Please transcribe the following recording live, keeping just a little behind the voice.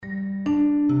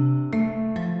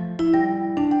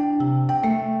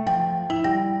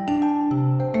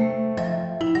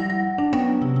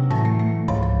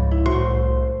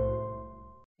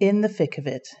In the Thick of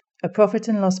It, a Profit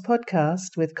and Loss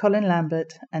podcast with Colin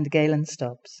Lambert and Galen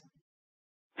Stobbs.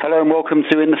 Hello and welcome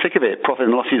to In the Thick of It,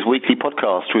 Profit and Loss's weekly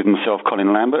podcast with myself,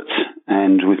 Colin Lambert,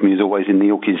 and with me as always in New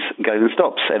York is Galen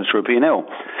Stobbs, editor of P&L.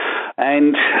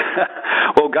 And,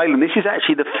 well, Galen, this is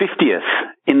actually the 50th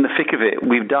In the Thick of It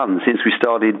we've done since we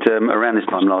started around this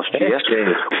time last year.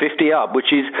 50 up, which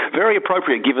is very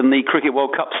appropriate given the Cricket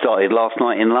World Cup started last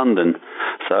night in London.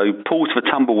 So pause for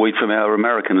tumbleweed from our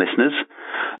American listeners.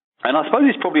 And I suppose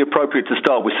it's probably appropriate to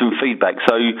start with some feedback.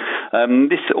 So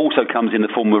this also comes in the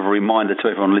form of a reminder to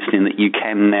everyone listening that you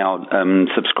can now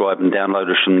subscribe and download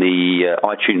us from the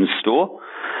iTunes store.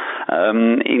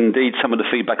 Indeed, some of the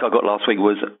feedback I got last week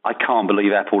was, I can't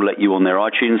believe Apple let you on their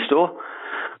iTunes store,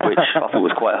 which I thought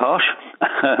was quite harsh.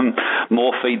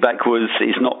 More feedback was,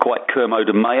 it's not quite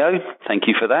Kermode and Mayo. Thank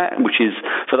you for that, which is,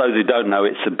 for those who don't know,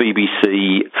 it's a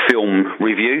BBC film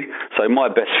review. So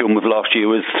my best film of last year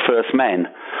was First Man,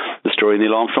 the story of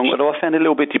Neil Armstrong, although I found it a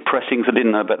little bit depressing because I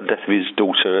didn't know about the death of his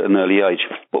daughter at an early age.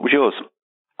 What was yours?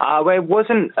 Well, it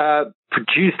wasn't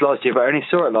produced last year, but I only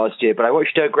saw it last year. But I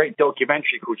watched a great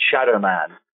documentary called Shadow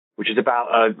Man, which is about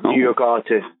a New York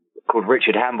artist called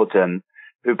Richard Hambleton,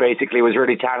 who basically was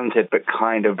really talented, but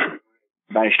kind of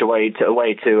managed a way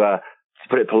to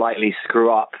put it politely,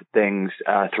 screw up things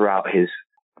throughout his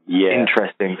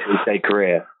interesting, to say,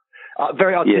 career.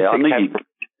 Very artistic.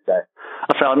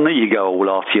 I knew you go all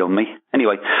arty on me.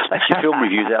 Anyway, that's your film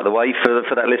reviews out of the way for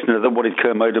that listener that wanted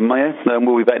Kermode and Mayo.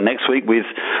 We'll be back next week with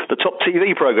the top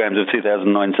TV programmes of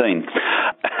 2019.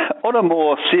 On a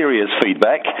more serious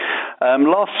feedback,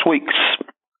 last week's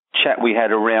chat we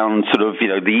had around sort of,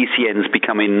 the ECNs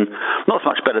becoming not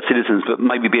so much better citizens, but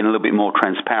maybe being a little bit more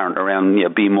transparent around,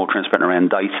 being more transparent around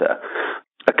data.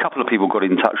 A couple of people got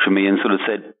in touch with me and sort of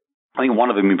said, I think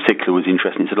one of them in particular was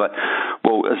interesting. He said,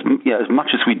 as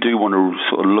much as we do want to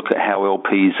sort of look at how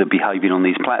LPs are behaving on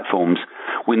these platforms,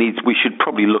 we should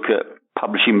probably look at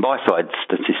publishing buy-side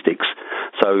statistics.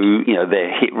 So,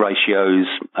 their hit ratios,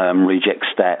 reject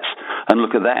stats, and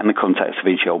look at that in the context of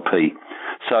each LP.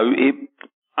 So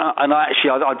I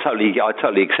totally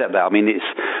accept that. I mean,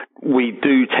 we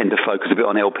do tend to focus a bit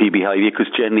on LP behaviour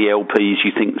because generally LPs,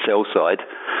 you think sell side,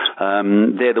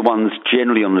 they're the ones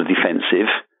generally on the defensive.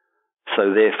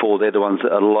 So therefore, they're the ones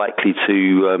that are likely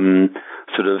to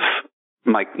sort of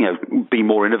be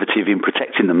more innovative in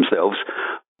protecting themselves.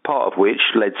 Part of which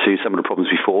led to some of the problems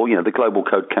before. The global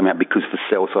code came out because of the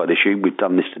sell side issue. We've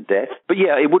done this to death. But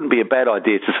it wouldn't be a bad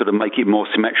idea to sort of make it more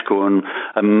symmetrical and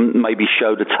maybe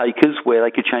show the takers where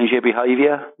they could change their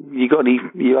behaviour. You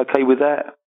okay with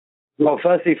that? Well,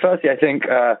 firstly, I think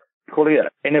calling it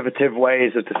innovative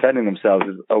ways of defending themselves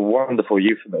is a wonderful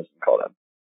euphemism, Colin.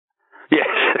 Yes.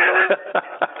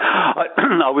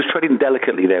 I was treading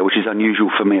delicately there, which is unusual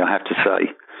for me, I have to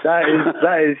say. That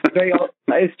is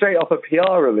straight off a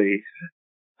PR release.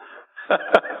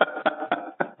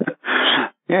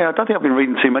 Yeah, I don't think I've been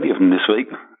reading too many of them this week.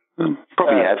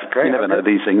 Probably have. Great. You never know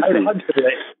these things.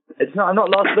 It's not. I'm not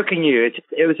last looking you.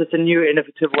 It was just a new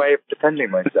innovative way of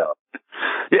defending myself.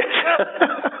 Yes.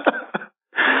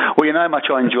 Well, you know how much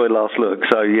I enjoy Last Look,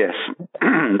 so yes,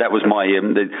 that was my. I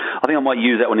think I might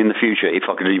use that one in the future if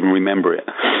I could even remember it.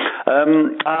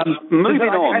 Moving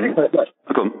on.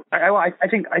 I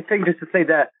think just to say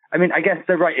that. I mean, I guess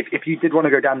they're right. If you did want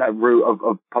to go down that route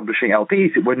of publishing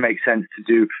LPs, it would make sense to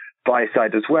do buy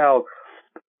side as well.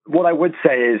 What I would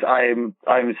say is I'm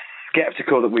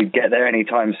skeptical that we'd get there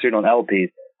anytime soon on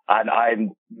LPs, and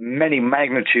I'm many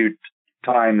magnitude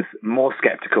times more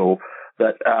skeptical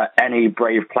that any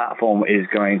brave platform is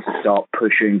going to start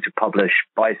pushing to publish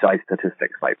buy-side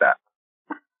statistics like that.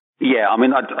 Yeah, I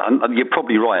mean, you're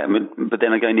probably right. But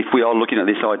then again, if we are looking at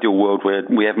this ideal world where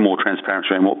we have more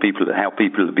transparency on how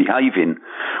people are behaving,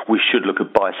 we should look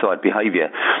at buy-side behaviour.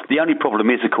 The only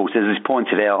problem is, of course, as is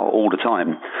pointed out all the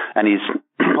time, and is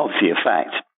obviously a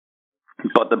fact,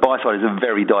 but the buy-side is a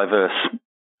very diverse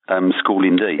school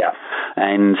indeed. Yeah.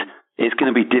 And it's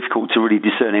going to be difficult to really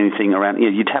discern anything around.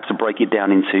 You'd have to break it down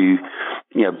into,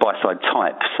 buy-side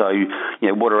type. So,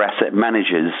 what are asset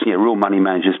managers, real money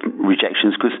managers'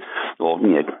 rejections,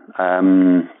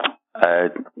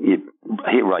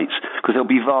 hit rates, because they'll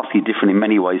be vastly different in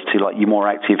many ways to like your more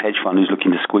active hedge fund who's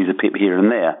looking to squeeze a pip here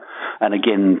and there, and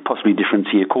again possibly different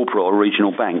to your corporate or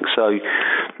regional bank. So,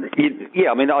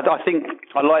 I think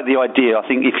I like the idea. I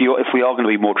think if we are going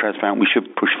to be more transparent, we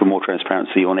should push for more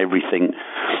transparency on everything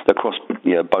across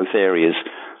both areas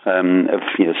of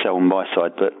sell and buy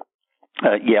side. But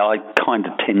I kind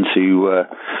of tend to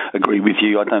agree with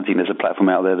you. I don't think there's a platform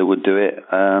out there that would do it.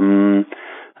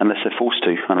 Unless they're forced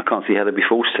to, and I can't see how they'd be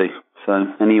forced to. So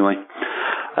anyway,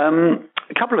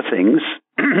 a couple of things.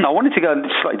 I wanted to go a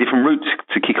slightly different route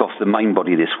to kick off the main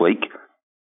body this week.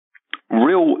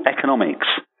 Real economics.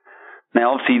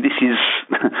 Now, obviously, this is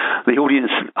the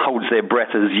audience holds their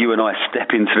breath as you and I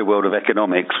step into the world of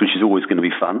economics, which is always going to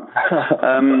be fun.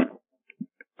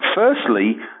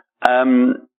 Firstly,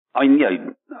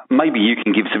 maybe you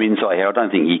can give some insight here. I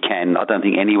don't think you can. I don't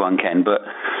think anyone can. But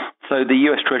so the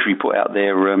US Treasury put out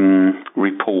their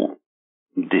report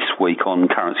this week on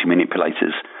currency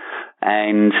manipulators,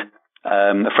 and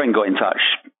a friend got in touch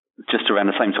just around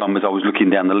the same time as I was looking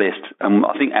down the list, and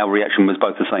I think our reaction was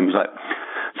both the same. It was like,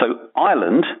 so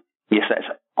Ireland, yes, that's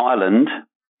Ireland,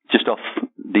 just off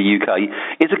the UK,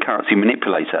 is a currency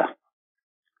manipulator.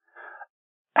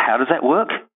 How does that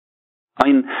work? I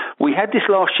mean, we had this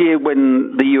last year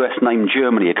when the US named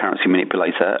Germany a currency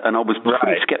manipulator, and I was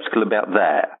pretty sceptical about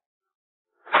that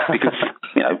because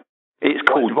it's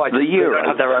called the euro. They don't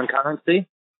have their own currency.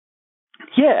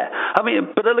 Yeah, I mean,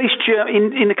 but at least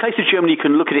in the case of Germany, you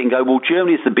can look at it and go, well,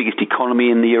 Germany is the biggest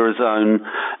economy in the Eurozone,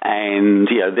 and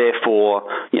therefore,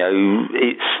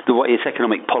 its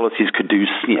economic policies could do,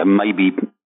 maybe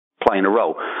playing a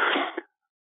role.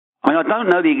 I mean, I don't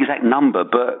know the exact number,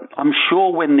 but I'm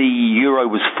sure when the euro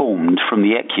was formed from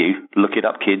the ECU, look it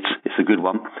up, kids, it's a good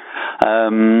one.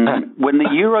 When the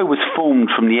euro was formed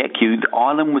from the ECU,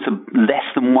 Ireland was less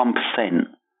than 1%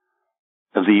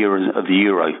 of the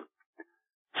euro.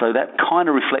 So that kind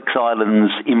of reflects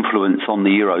Ireland's influence on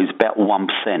the euro is about 1%.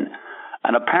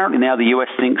 And apparently now the US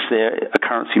thinks they're a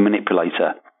currency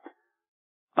manipulator.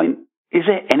 I mean, is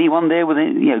there anyone there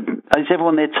is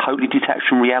everyone there totally detached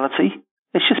from reality?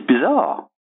 It's just bizarre.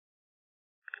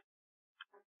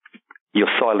 Your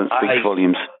silence speaks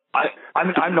volumes.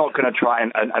 I'm not going to try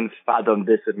and fathom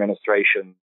this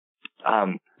administration.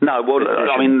 No, well,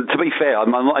 I mean, to be fair,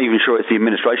 I'm not even sure it's the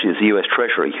administration, it's the US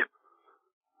Treasury.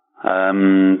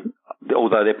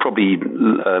 Although they're probably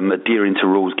adhering to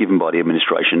rules given by the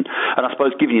administration. And I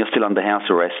suppose given you're still under house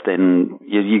arrest, then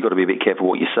you've got to be a bit careful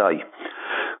what you say.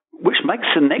 Which makes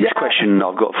the next question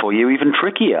I've got for you even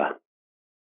trickier.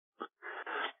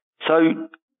 So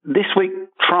this week,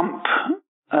 Trump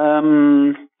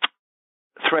threatened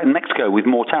Mexico with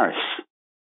more tariffs.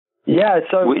 Yeah,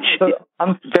 which is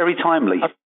very timely.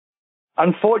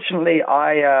 Unfortunately,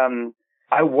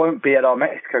 I won't be at our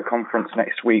Mexico conference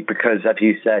next week because, as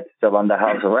you said, still under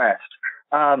house arrest.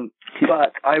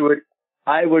 But I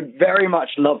would very much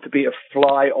love to be a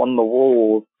fly on the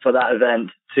wall for that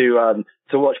event to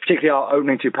watch, particularly our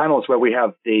opening two panels where we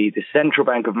have the Central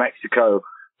Bank of Mexico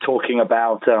talking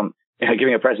about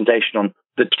giving a presentation on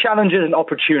the challenges and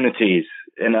opportunities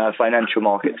in financial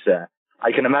markets there.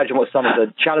 I can imagine what some of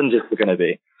the challenges are going to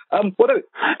be.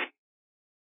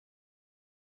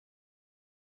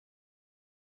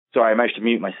 Sorry, I managed to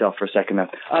mute myself for a second there.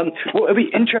 Well, it'll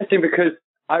be interesting because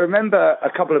I remember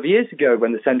a couple of years ago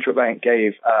when the central bank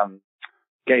gave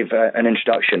an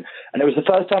introduction, and it was the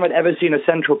first time I'd ever seen a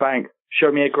central bank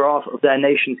show me a graph of their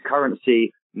nation's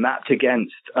currency mapped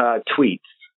against tweets.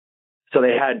 So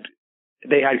they had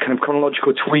kind of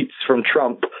chronological tweets from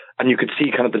Trump, and you could see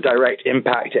kind of the direct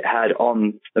impact it had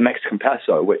on the Mexican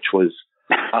peso, which was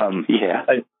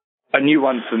a new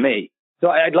one for me. So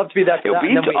I'd love to be there.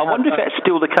 I wonder if that's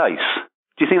still the case.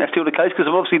 Do you think that's still the case? Because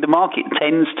obviously the market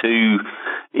tends to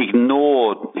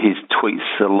ignore his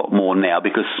tweets a lot more now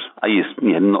because A, is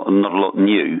not a lot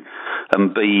new,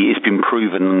 and B, it's been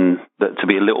proven that to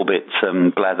be a little bit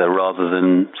blather rather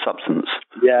than substance.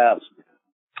 Yeah.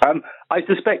 I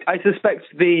suspect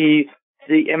the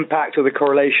impact or the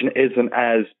correlation isn't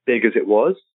as big as it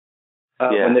was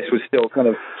when this was still kind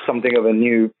of something of a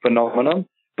new phenomenon.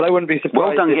 But I wouldn't be surprised.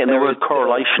 Well done getting the word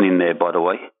correlation in there, by the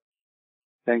way.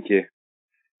 Thank you.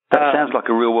 That sounds like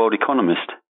a real-world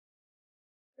economist.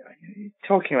 I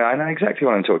know exactly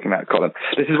what I'm talking about, Colin.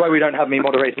 This is why we don't have me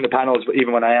moderating the panels,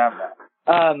 even when I am there.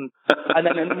 And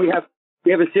then we have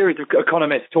a series of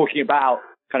economists talking about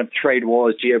kind of trade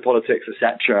wars, geopolitics,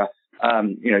 etc.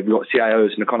 We've got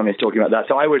CIOs and economists talking about that.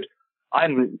 So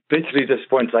I'm bitterly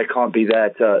disappointed I can't be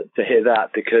there to hear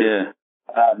that because.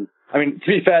 To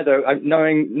be fair though,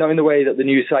 knowing the way that the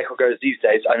news cycle goes these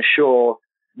days, I'm sure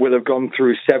we'll have gone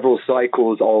through several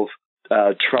cycles of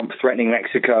Trump threatening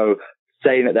Mexico,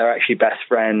 saying that they're actually best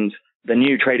friends, the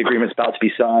new trade agreement's about to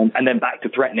be signed, and then back to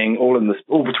threatening all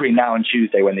between now and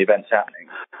Tuesday when the event's happening.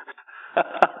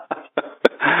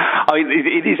 I mean,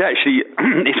 it is actually,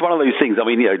 it's one of those things. I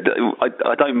mean,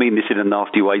 I don't mean this in a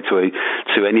nasty way to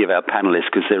any of our panelists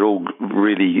because they're all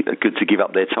really good to give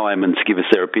up their time and to give us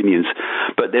their opinions.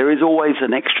 But there is always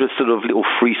an extra sort of little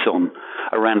frisson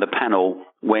around a panel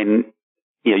when,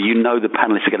 the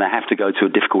panelists are going to have to go to a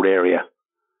difficult area.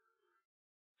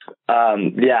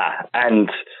 And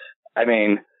I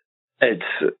mean,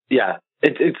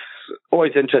 it's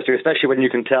always interesting, especially when you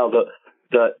can tell that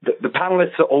the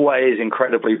panelists are always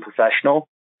incredibly professional,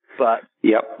 but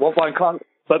what one can't,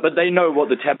 but they know what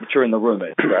the temperature in the room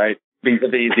is, right?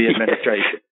 Vis-a-vis the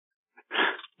administration.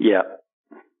 Yeah.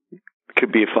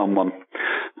 Could be a fun one.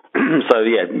 So,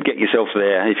 get yourself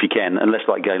there if you can, unless,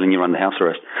 like Galen, you're under house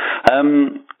arrest.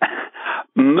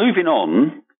 Moving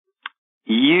on,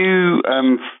 you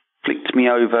flicked me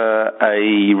over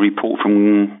a report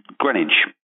from Greenwich,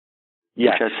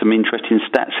 which has some interesting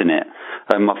stats in it.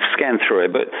 I've scanned through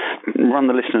it, but run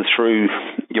the listeners through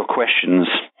your questions.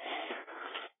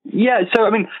 Yeah, so, I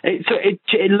mean,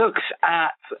 it looks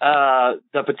at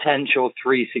the potential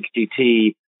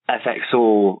 360T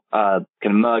FXall kind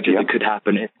of merger that could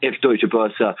happen if Deutsche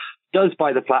Börse does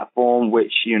buy the platform,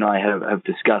 which you and I have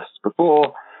discussed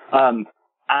before. And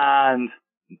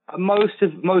most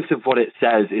of what it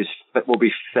says will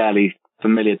be fairly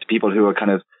familiar to people who are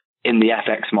kind of in the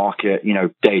FX market,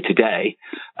 day to day.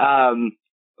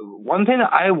 One thing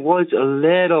that I was a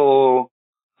little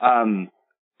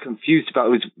confused about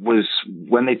was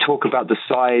when they talk about the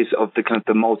size of the kind of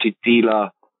the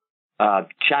multi-dealer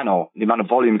channel, the amount of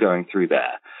volume going through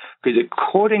there. Because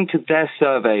according to their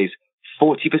surveys,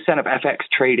 40% of FX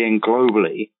trading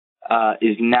globally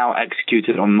is now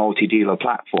executed on multi-dealer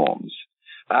platforms.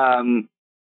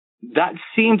 That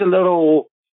seemed a little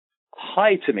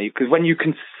high to me, because when you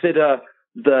consider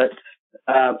that,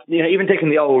 even taking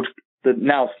the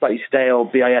now slightly stale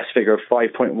BIS figure of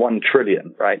 5.1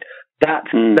 trillion, right?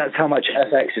 That's how much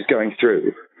FX is going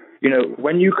through.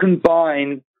 When you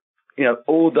combine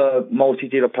all the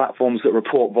multi-dealer platforms that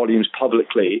report volumes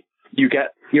publicly,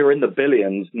 you're in the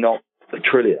billions, not the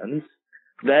trillions.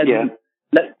 Then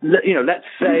let's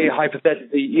say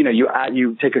hypothetically,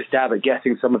 you take a stab at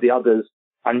guessing some of the others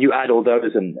and you add all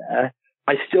those in there.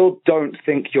 I still don't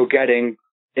think you're getting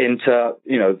into,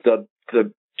 the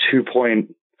 2.5,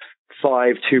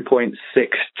 2.6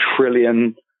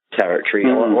 trillion territory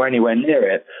or anywhere near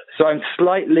it. So I'm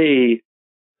slightly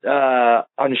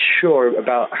unsure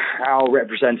about how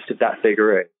representative that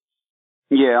figure is.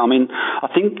 Yeah, I mean, I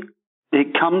think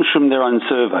it comes from their own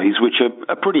surveys, which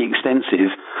are pretty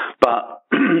extensive, but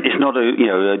it's not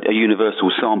a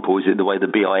universal sample, is it, the way the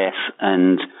BIS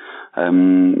and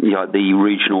the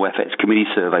regional FX committee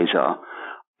surveys are.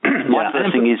 My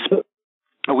first thing is,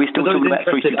 are we still talking about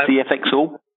 360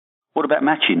 FXall? What about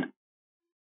matching?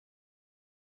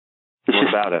 What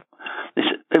about it?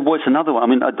 It's another one. I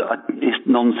mean, it's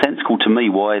nonsensical to me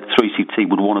why 360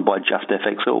 would want to buy just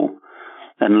FXall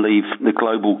and leave the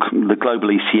global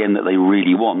ECN that they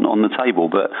really want on the table.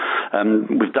 But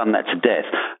we've done that to death.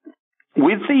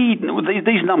 With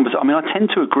these numbers, I mean, I tend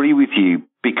to agree with you,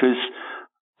 because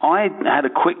I had a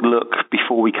quick look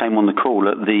before we came on the call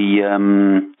at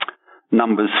the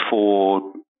numbers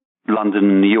for London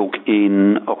and New York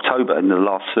in October, in the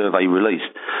last survey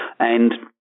released. And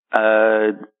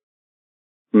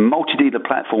multi-dealer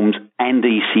platforms and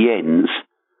ECNs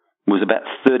was about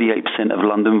 38% of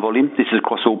London volume. This is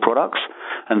across all products,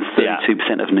 and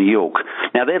 32% of New York.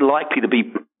 Now, they're likely to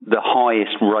be the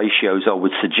highest ratios, I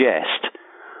would suggest.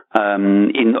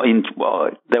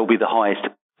 They'll be the highest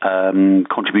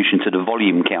contribution to the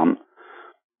volume count,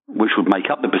 which would make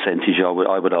up the percentage, I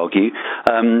would argue.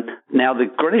 Now, the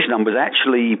Greenwich numbers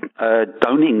actually the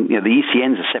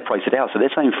ECNs are separated out, so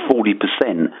they're saying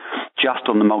 40% just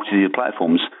on the multi-dealer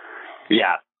platforms.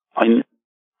 Yeah.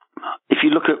 If you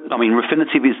look at,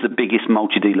 Refinitiv is the biggest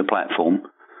multi-dealer platform.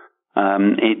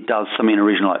 It does something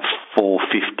original like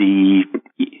 450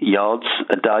 yards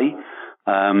a day.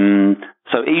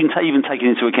 So even taking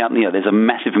into account, there's a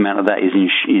massive amount of that is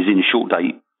in short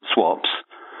date swaps.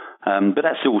 But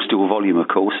that's all still volume, of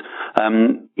course.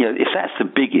 If that's the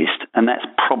biggest, and that's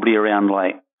probably around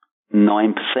like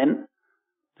 9%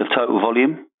 of total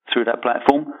volume through that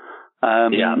platform,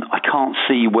 I can't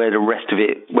see where the rest of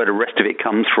it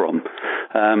comes from.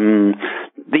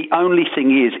 The only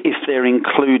thing is, if they're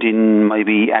including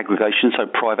maybe aggregation, so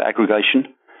private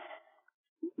aggregation,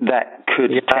 that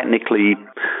could technically,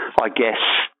 I guess,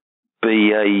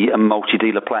 be a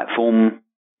multi-dealer platform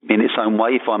in its own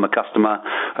way. If I'm a customer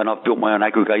and I've built my own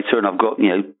aggregator and I've got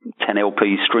 10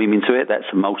 LPs streaming to it,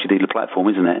 that's a multi-dealer platform,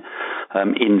 isn't it?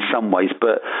 In some ways,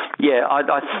 but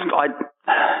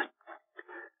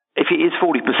if it is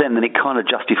 40%, then it kind of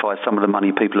justifies some of the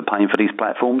money people are paying for these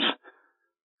platforms.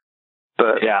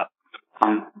 But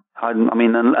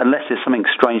unless there's something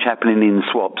strange happening in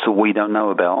swaps that we don't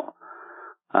know about,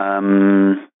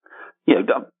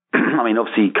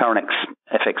 obviously Currenex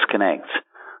FX Connect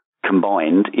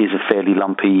combined is a fairly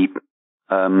lumpy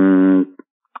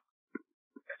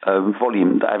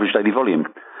volume, the average daily volume.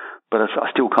 But I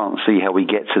still can't see how we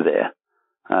get to there.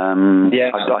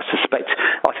 I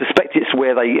suspect it's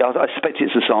where I suspect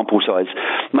it's the sample size.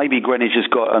 Maybe Greenwich has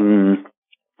got an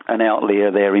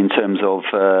outlier there in terms of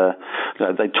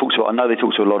they talk to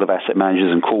a lot of asset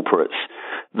managers and corporates.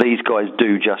 These guys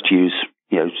do just use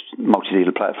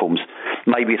multi-dealer platforms.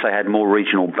 Maybe if they had more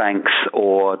regional banks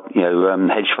or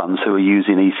hedge funds who are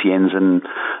using ECNs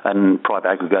and private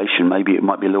aggregation, maybe it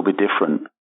might be a little bit different.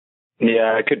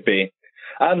 Yeah, it could be.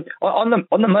 On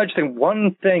the merge thing,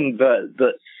 one thing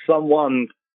that someone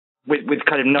with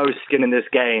kind of no skin in this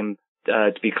game,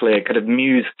 to be clear, kind of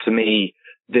mused to me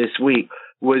this week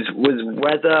was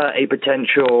whether a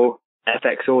potential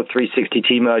FXall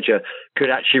 360T merger could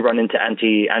actually run into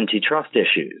antitrust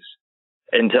issues.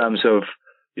 In terms of,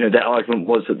 their argument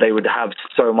was that they would have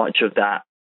so much of that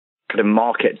kind of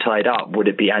market tied up. Would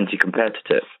it be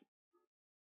anti-competitive?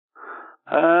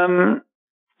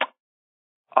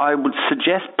 I would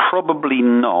suggest probably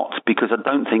not, because I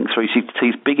don't think 360T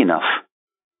is big enough.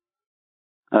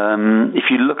 If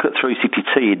you look at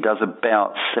 360T, it does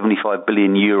about 75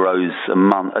 billion euros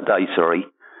a day, sorry.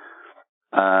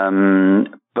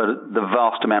 But the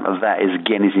vast amount of that is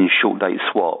in short date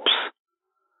swaps.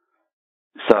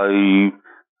 So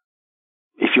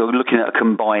if you're looking at a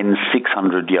combined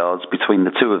 600 yards between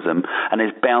the two of them, and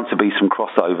there's bound to be some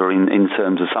crossover in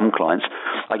terms of some clients,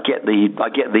 I get the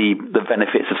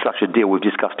benefits of such a deal. We've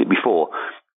discussed it before.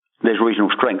 There's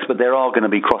regional strengths, but there are going to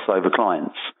be crossover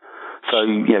clients. So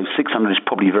 600 is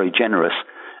probably very generous.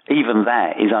 Even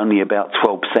that is only about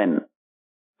 12%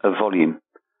 of volume.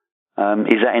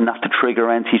 Is that enough to trigger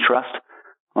antitrust?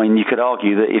 I mean, you could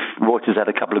argue that if Reuters had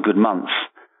a couple of good months,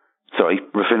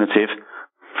 Refinitiv,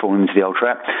 falling into the old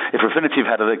trap. If Refinitiv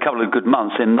had a couple of good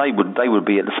months, then they would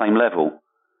be at the same level.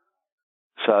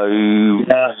 So,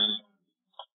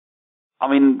 I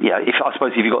mean, I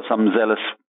suppose if you've got some zealous,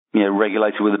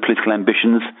 regulator with the political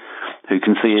ambitions who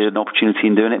can see an opportunity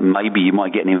in doing it, maybe you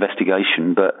might get an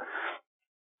investigation. But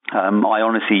I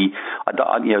honestly,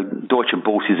 Deutsche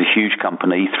Börse is a huge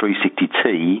company.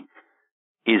 360T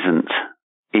isn't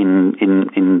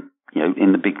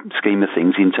in the big scheme of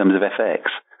things in terms of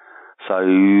FX. So,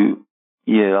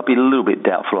 I'll be a little bit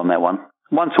doubtful on that one.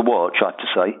 One to watch, I have to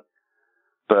say.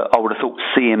 But I would have thought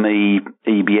CME,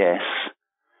 EBS,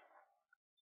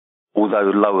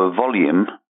 although lower volume,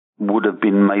 would have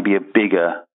been maybe a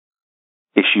bigger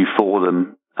issue for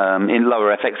them in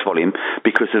lower FX volume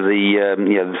because of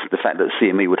the fact that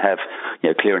CME would have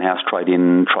clearinghouse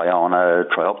trading, Triana,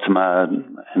 Trioptima,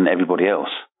 and everybody else.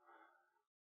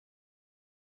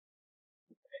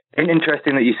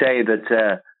 Interesting that you say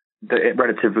that it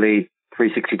relatively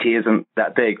 360T isn't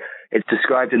that big. It's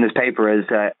described in this paper as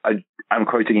I'm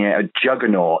quoting it, a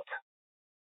juggernaut.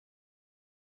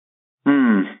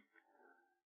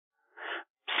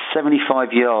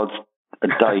 75 yards a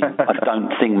day, I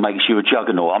don't think makes you a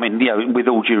juggernaut. I mean, with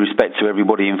all due respect to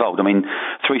everybody involved, I mean,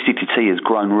 360T has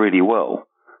grown really well,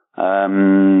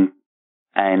 and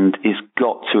it's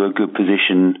got to a good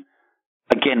position.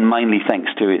 Again, mainly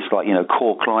thanks to its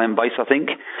core client base, I think.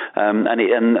 And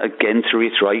again, to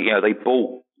reiterate, they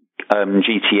bought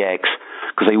GTX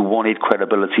because they wanted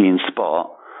credibility in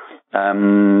spot.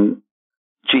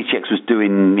 GTX was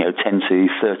doing 10 to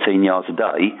 13 yards a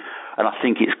day, and I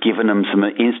think it's given them some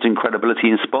instant credibility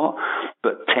in spot.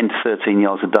 But 10 to 13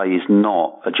 yards a day is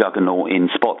not a juggernaut in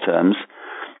spot terms.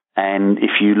 And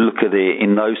if you look at it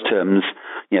in those terms,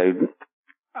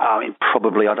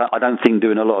 probably I don't think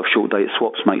doing a lot of short date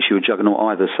swaps makes you a juggernaut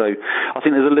either. So I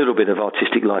think there's a little bit of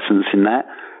artistic license in that.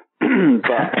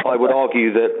 But I would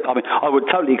argue that, I would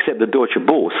totally accept the Deutsche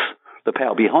Börse, the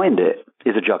power behind it,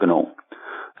 is a juggernaut.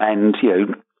 And,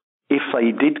 if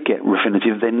they did get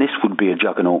Refinitiv, then this would be a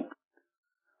juggernaut.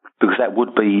 Because that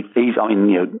would be,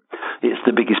 it's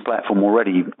the biggest platform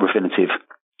already, Refinitiv.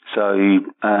 So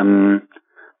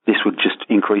this would just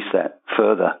increase that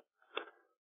further.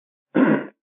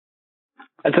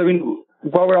 And so,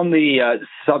 while we're on the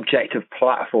subject of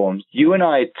platforms, you and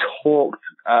I talked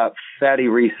fairly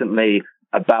recently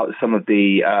about some of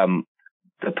the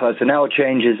personnel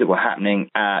changes that were happening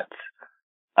at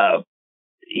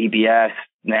EBS,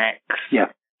 Next,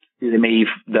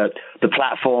 the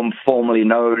platform formerly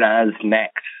known as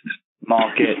Next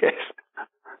Market, yes.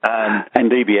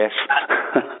 And EBS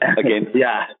again.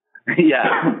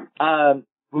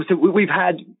 So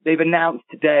they've announced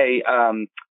today.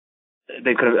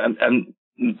 They've got a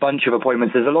bunch of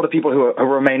appointments. There's a lot of people who are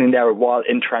remaining there a while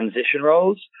in transition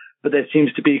roles, but there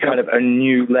seems to be kind of a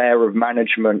new layer of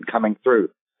management coming through.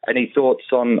 Any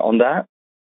thoughts on that?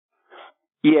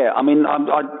 Yeah,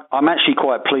 I'm actually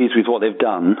quite pleased with what they've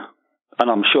done. and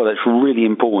I'm sure that's really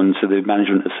important to the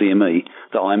management of CME,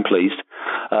 that I'm pleased.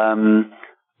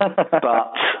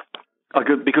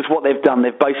 But because what they've done,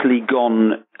 they've basically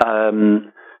gone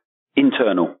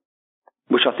internal,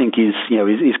 which I think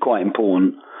is quite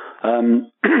important.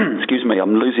 Excuse me,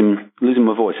 I'm losing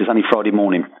my voice. It's only Friday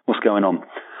morning. What's going on?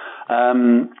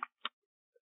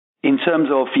 In terms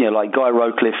of like Guy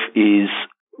Roecliffe is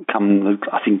come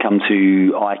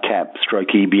to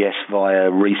ICAP/EBS via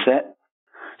Reset.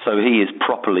 So he is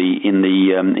properly in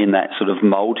that sort of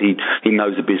mould. He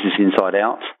knows the business inside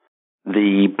out.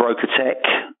 The broker tech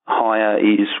hire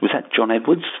was that John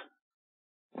Edwards?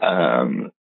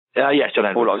 Yes, John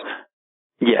Edwards.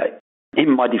 Yeah.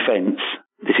 In my defence,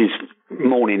 this is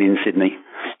morning in Sydney,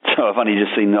 so I've only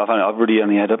just seen. I've really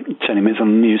only had 20 minutes on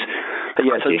the news. But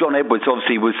yeah, so John Edwards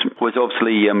obviously was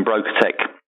broker tech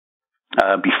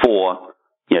before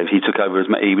he took over as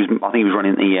I think he was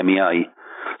running EMEA.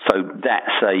 So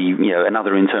that's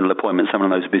another internal appointment.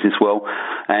 Someone knows the business well,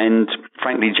 and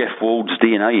frankly, Jeff Wald's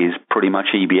DNA is pretty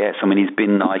much EBS. I mean, he's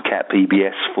been ICAP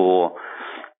EBS for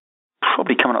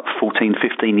probably coming up 14,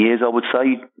 15 years, I would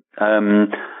say.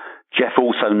 Jeff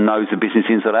also knows the business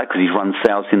inside out because he's run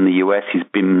sales in the US. He's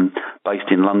been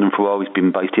based in London for a while. He's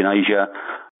been based in Asia.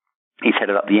 He's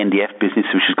headed up the NDF business,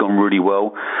 which has gone really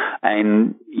well.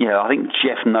 And, I think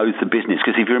Jeff knows the business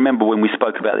because if you remember when we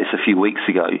spoke about this a few weeks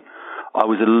ago, I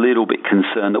was a little bit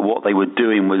concerned that what they were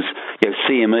doing was,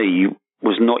 CME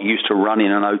was not used to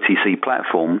running an OTC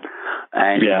platform.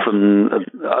 And from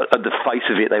at the face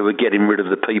of it, they were getting rid of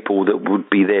the people that would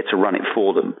be there to run it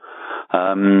for them.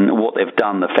 What they've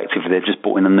done, effectively, they've just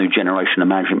brought in a new generation of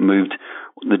management, moved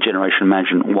the generation of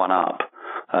management one up.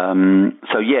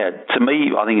 To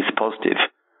me, I think it's positive.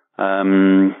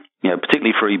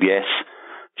 Particularly for EBS.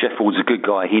 Jeff Ward's a good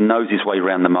guy. He knows his way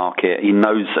around the market. He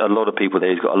knows a lot of people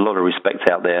there. He's got a lot of respect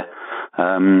out there.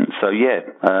 And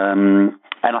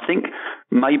I think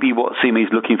maybe what CME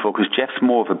is looking for, because Jeff's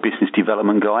more of a business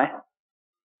development guy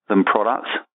than product.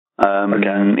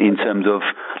 In terms of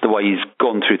the way he's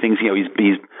gone through things,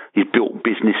 he's built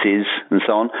businesses and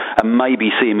so on. And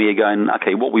maybe CME are going,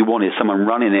 okay, what we want is someone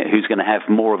running it who's going to have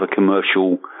more of a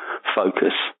commercial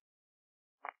focus.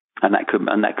 And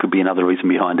that could be another reason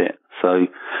behind it. So,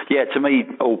 to me,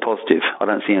 all positive. I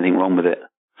don't see anything wrong with it.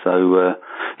 So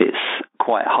it's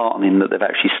quite heartening that they've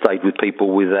actually stayed with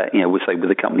people with that, with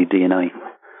the company DNA.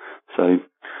 So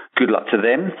good luck to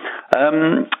them.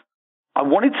 I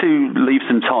wanted to leave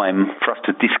some time for us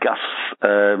to discuss,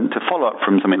 to follow up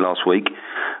from something last week.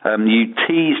 You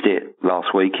teased it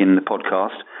last week in the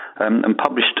podcast and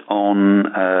published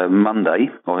on Monday,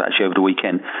 or actually over the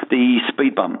weekend, the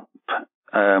speed bump.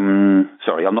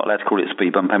 Sorry, I'm not allowed to call it a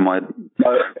speed bump.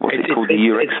 What's it called? The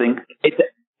Eurex thing?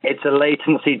 It's a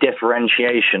latency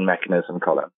differentiation mechanism,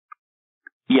 Colin.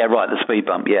 Yeah, right, the speed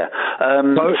bump, yeah.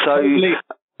 Totally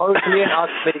and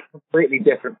utterly completely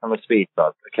different from a speed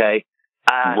bump, okay?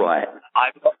 And right.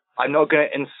 I'm not going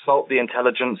to insult the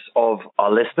intelligence of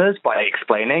our listeners by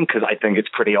explaining, because I think it's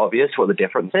pretty obvious what the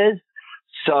difference is.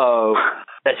 So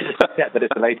let's just accept that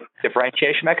it's a latency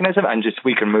differentiation mechanism, and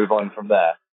we can move on from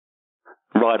there.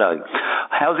 Righto.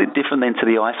 How's it different then to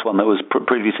the ICE one that was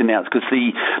previously announced? Because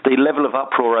the level of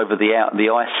uproar over the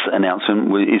ICE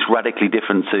announcement is radically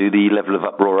different to the level of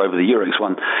uproar over the Eurex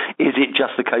one. Is it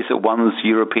just the case that one's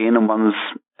European and one's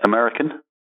American?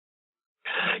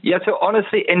 Yeah, so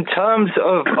honestly, in terms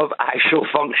of actual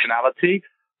functionality,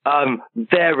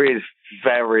 there is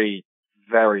very,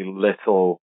 very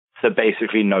little to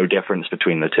basically no difference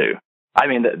between the two. I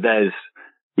mean, there's...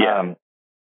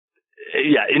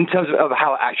 in terms of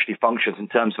how it actually functions, in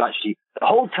terms of actually the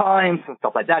hold times and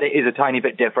stuff like that, it is a tiny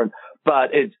bit different,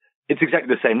 but it's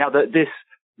exactly the same. Now, this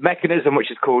mechanism,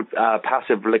 which is called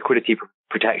Passive Liquidity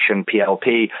Protection,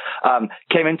 PLP,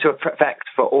 came into effect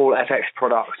for all FX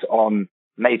products on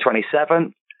May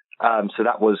 27th. So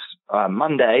that was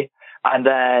Monday. And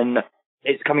then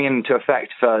it's coming into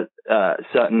effect for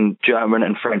certain German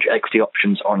and French equity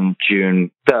options on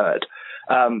June 3rd.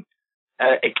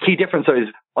 A key difference, though, is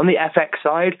on the FX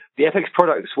side, the FX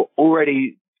products were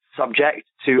already subject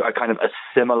to a kind of a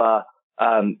similar,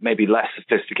 maybe less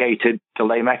sophisticated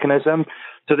delay mechanism.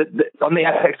 So that on the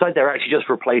FX side, they're actually just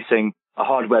replacing a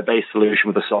hardware-based solution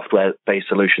with a software-based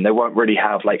solution. They won't really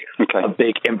have a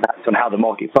big impact on how the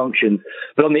market functions.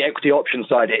 But on the equity option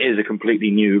side, it is a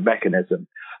completely new mechanism.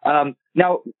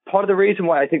 Now, part of the reason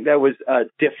why I think there was a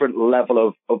different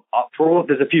level of uproar,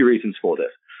 there's a few reasons for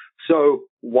this. So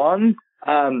one,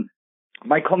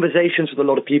 my conversations with a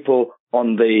lot of people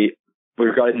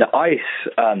regarding the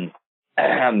ICE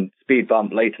speed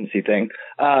bump latency thing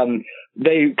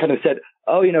they kind of said,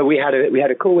 oh, we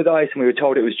had a call with ICE and we were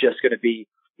told it was just going to be,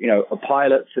 a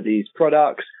pilot for these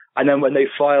products. And then when they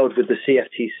filed with the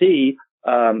CFTC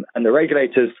and the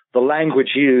regulators, the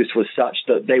language used was such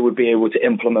that they would be able to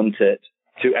implement it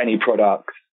to any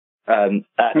products at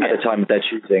the time of their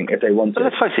choosing if they wanted. But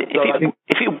let's face it,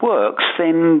 if it works,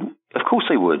 then of course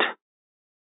they would.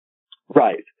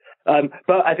 Right.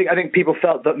 But I think people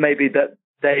felt that maybe that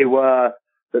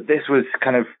this was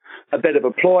kind of a bit of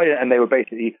a ploy, and they were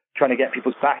basically trying to get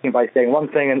people's backing by saying one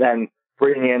thing and then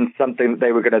bringing in something that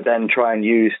they were going to then try and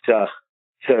use to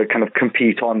kind of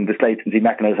compete on this latency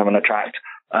mechanism and attract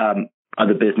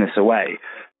other business away.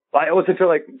 I also feel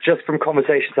like, just from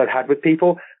conversations I've had with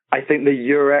people, I think the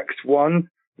Eurex one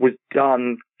was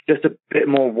done just a bit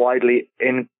more widely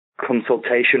in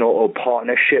consultation or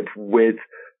partnership with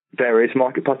various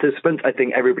market participants. I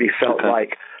think everybody felt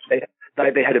like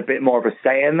they had a bit more of a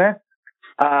say in there.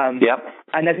 And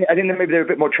I think that maybe they were a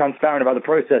bit more transparent about the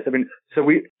process. I mean, so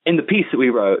in the piece that we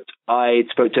wrote, I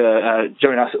spoke to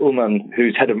Jonas Ullman,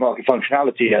 who's head of market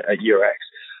functionality at Eurex.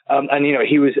 And,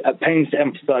 he was at pains to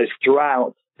emphasize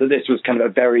throughout that this was kind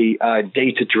of a very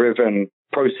data-driven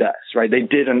process, right? They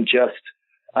didn't just,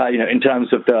 in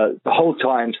terms of the hold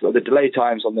times, the delay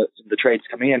times on the trades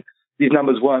coming in, these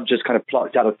numbers weren't just kind of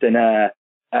plucked out of thin air.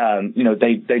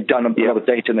 They'd done a lot of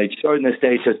data, and they'd shown this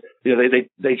data.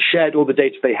 They shared all the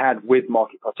data they had with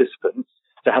market participants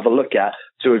to have a look at,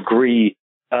 to agree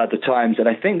the times. And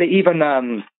I think they even,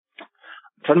 I'm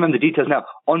trying to remember the details now,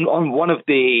 on one of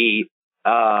the,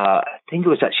 I think it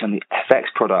was actually on the FX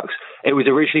products, it was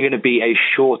originally going to be a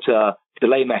shorter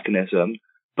delay mechanism,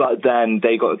 but then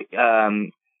they got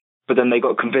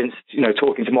convinced,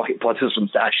 talking to market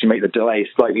participants, to actually make the delay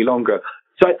slightly longer.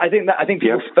 So I think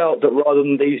people felt that rather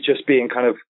than these just being kind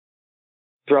of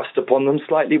thrust upon them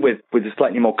slightly with a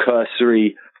slightly more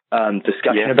cursory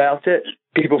discussion about it,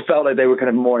 people felt like they were kind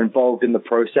of more involved in the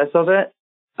process of it.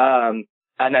 And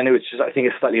then it was just, I think,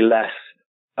 a slightly less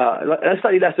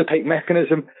opaque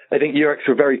mechanism. I think Eurex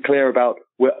were very clear about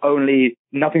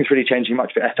nothing's really changing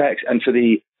much for FX, and for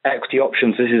the equity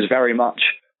options, this is very much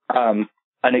an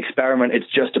experiment.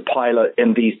 It's just a pilot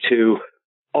in these two.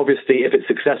 Obviously, if it's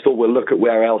successful, we'll look at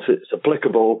where else it's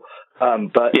applicable.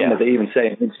 But they even say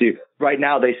in an interview, right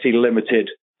now they see limited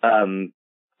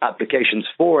applications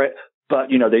for it, but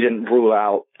they didn't rule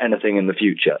out anything in the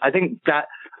future. I think that,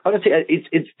 honestly,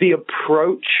 it's the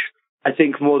approach, I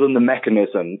think, more than the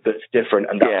mechanism that's different,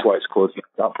 and that's why it's causing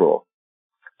uproar.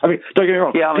 I mean, don't get me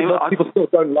wrong. Yeah, lots of people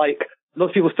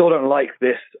still don't like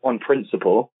this on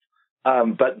principle.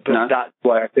 But that's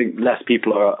why I think less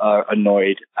people are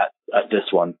annoyed at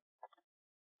this one.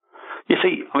 You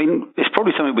see, I mean, it's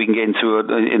probably something we can get into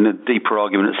in a deeper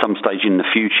argument at some stage in the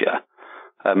future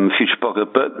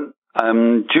podcast. But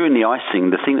during the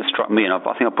icing, the thing that struck me, and I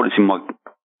think I put this in my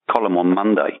column on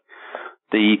Monday,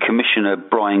 the Commissioner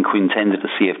Brian Quintend at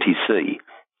the CFTC,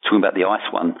 talking about the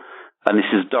ICE one, and this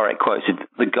is a direct quote, said,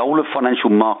 "The goal of financial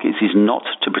markets is not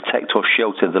to protect or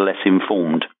shelter the less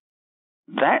informed."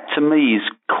 That, to me, is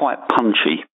quite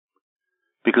punchy,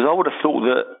 because I would have thought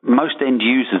that most end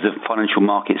users of financial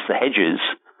markets, the hedgers,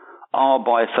 are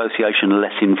by association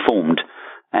less informed.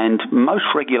 And most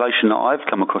regulation that I've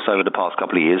come across over the past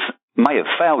couple of years may have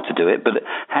failed to do it, but it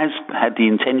has had the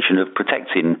intention of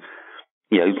protecting,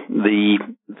 the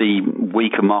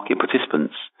weaker market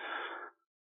participants.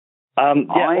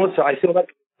 Also, I feel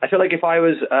like if I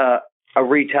was a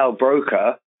retail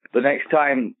broker, the next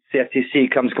time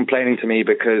CFTC comes complaining to me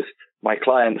because my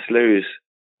clients lose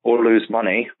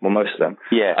money, well, most of them,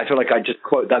 I feel like I just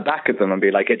quote that back at them and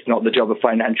be like, it's not the job of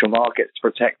financial markets to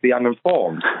protect the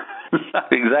uninformed.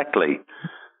 Exactly.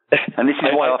 And this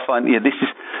is why I find, I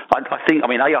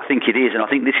think it is, and I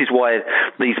think this is why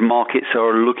these markets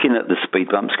are looking at the speed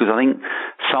bumps, because I think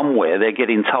somewhere they're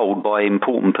getting told by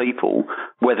important people,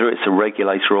 whether it's a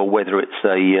regulator or whether it's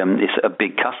a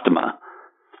big customer,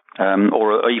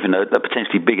 or even a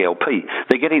potentially big LP,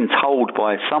 they're getting told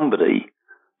by somebody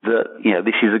that,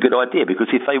 this is a good idea, because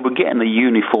if they were getting a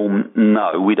uniform,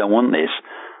 no, we don't want this,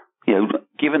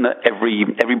 given that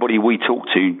everybody we talk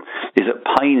to is at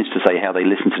pains to say how they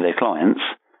listen to their clients,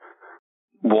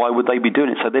 why would they be doing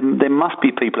it? So there must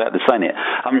be people out there saying it.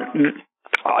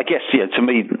 I guess, to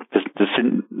me,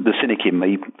 the cynic in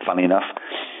me, funny enough,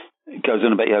 goes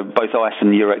on about, both ICE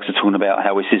and Eurex are talking about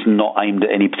how this is not aimed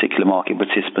at any particular market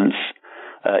participants.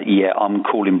 I'm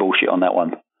calling bullshit on that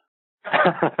one.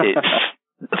 It's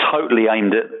totally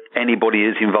aimed at anybody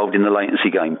who's involved in the latency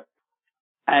game.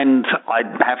 And I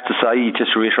have to say,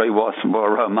 just to reiterate what I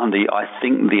wrote on Monday, I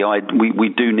think we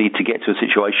do need to get to a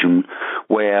situation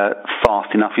where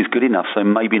fast enough is good enough. So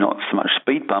maybe not so much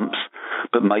speed bumps,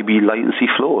 but maybe latency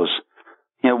floors.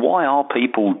 Why are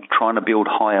people trying to build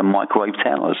higher microwave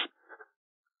towers?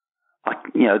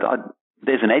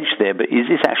 There's an edge there, but is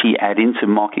this actually adding to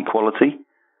market quality?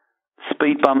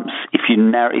 Speed bumps, if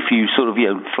you sort of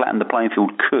flatten the playing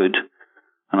field, could,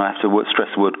 and I have to stress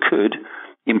the word could,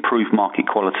 improve market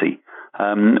quality.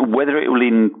 Whether it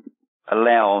will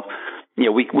allow,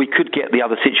 we could get the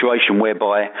other situation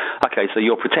whereby, okay, so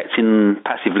you're protecting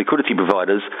passive liquidity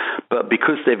providers, but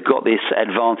because they've got this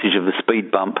advantage of the speed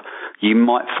bump, you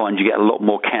might find you get a lot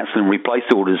more cancel and replace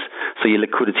orders, so your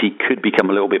liquidity could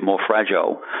become a little bit more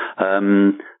fragile.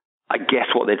 I guess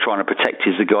what they're trying to protect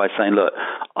is the guy saying, look,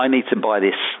 I need to buy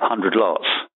this 100 lots,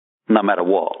 no matter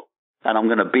what. And I'm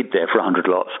going to bid there for 100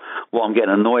 lots. What I'm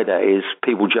getting annoyed at is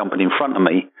people jumping in front of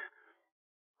me,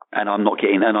 and I'm not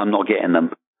getting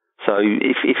them. So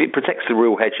if it protects the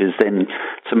real hedges, then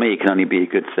to me it can only be a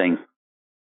good thing.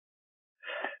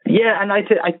 Yeah, and I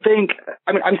think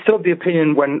I'm still of the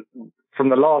opinion from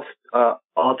the last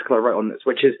article I wrote on this,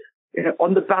 which is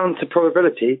on the balance of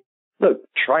probability. Look,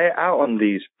 try it out on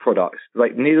these products.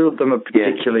 Like neither of them are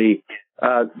particularly.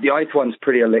 The ICE one's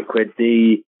pretty illiquid.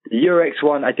 The Eurex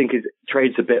one, I think,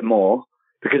 trades a bit more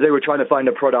because they were trying to find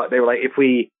a product. They were like, if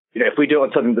we do it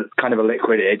on something that's kind of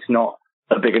illiquid, it's not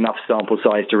a big enough sample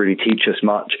size to really teach us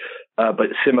much. But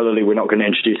similarly, we're not going to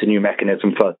introduce a new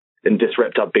mechanism and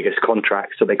disrupt our biggest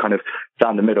contracts. So they kind of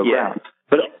found the middle ground.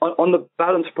 But on the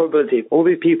balance of probability, all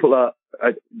these people are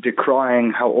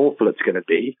decrying how awful it's going to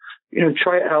be.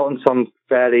 Try it out on some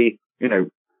fairly,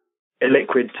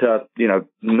 illiquid to,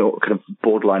 not kind of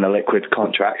borderline illiquid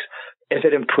contracts. If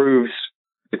it improves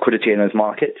liquidity in those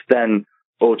markets, then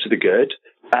all to the good.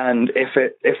 And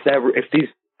if these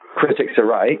critics are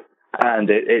right and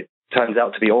it turns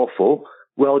out to be awful,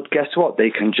 well, guess what? They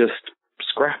can just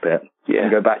scrap it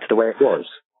and go back to the way it was.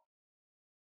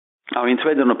 I mean, to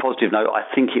end on a positive note, I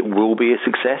think it will be a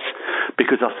success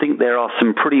because I think there are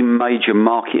some pretty major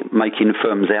market-making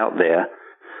firms out there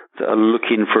that are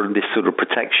looking for this sort of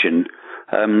protection.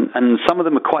 And some of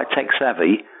them are quite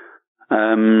tech-savvy.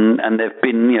 And they've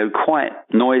been, quite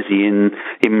noisy in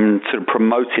sort of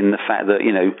promoting the fact that,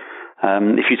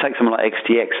 if you take someone like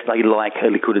XTX, they like her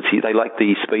liquidity, they like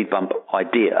the speed bump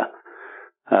idea.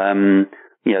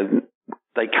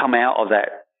 They come out of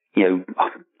that,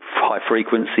 high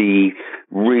frequency,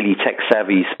 really tech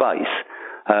savvy space.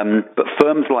 But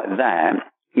firms like that,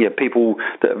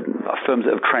 firms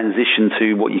that have transitioned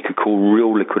to what you could call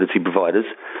real liquidity providers.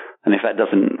 And if that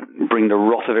doesn't bring the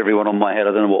wrath of everyone on my head,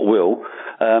 I don't know what will.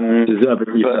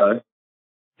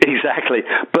 Exactly.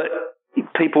 But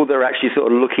people that are actually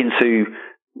sort of looking to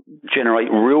generate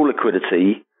real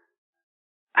liquidity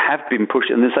have been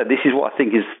pushed. And this is what I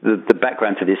think is the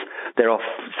background to this. There are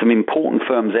some important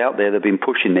firms out there that have been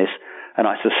pushing this. And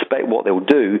I suspect what they'll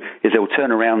do is they'll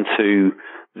turn around to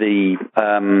the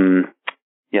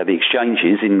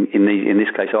exchanges, in this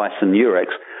case, ICE and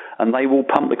Eurex, and they will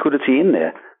pump liquidity in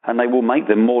there. And they will make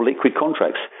them more liquid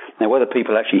contracts. Now, whether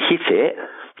people actually hit it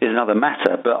is another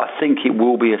matter, but I think it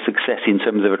will be a success in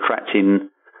terms of attracting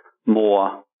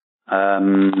more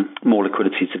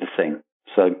liquidity to the thing.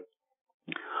 So,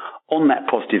 on that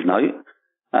positive note,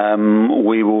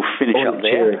 we will finish up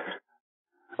there.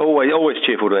 Always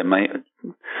cheerful to them, mate.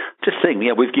 Just think,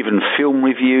 we've given film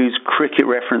reviews, cricket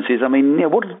references. I mean,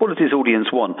 what does this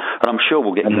audience want? And I'm sure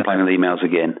we'll get complaining emails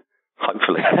again.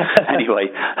 Hopefully. Anyway,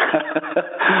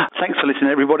 thanks for listening,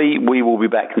 everybody. We will be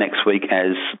back next week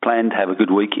as planned. Have a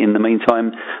good week. In the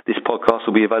meantime, this podcast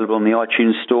will be available on the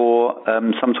iTunes store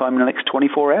sometime in the next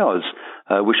 24 hours,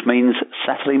 which means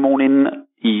Saturday morning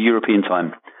European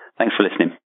time. Thanks for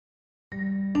listening.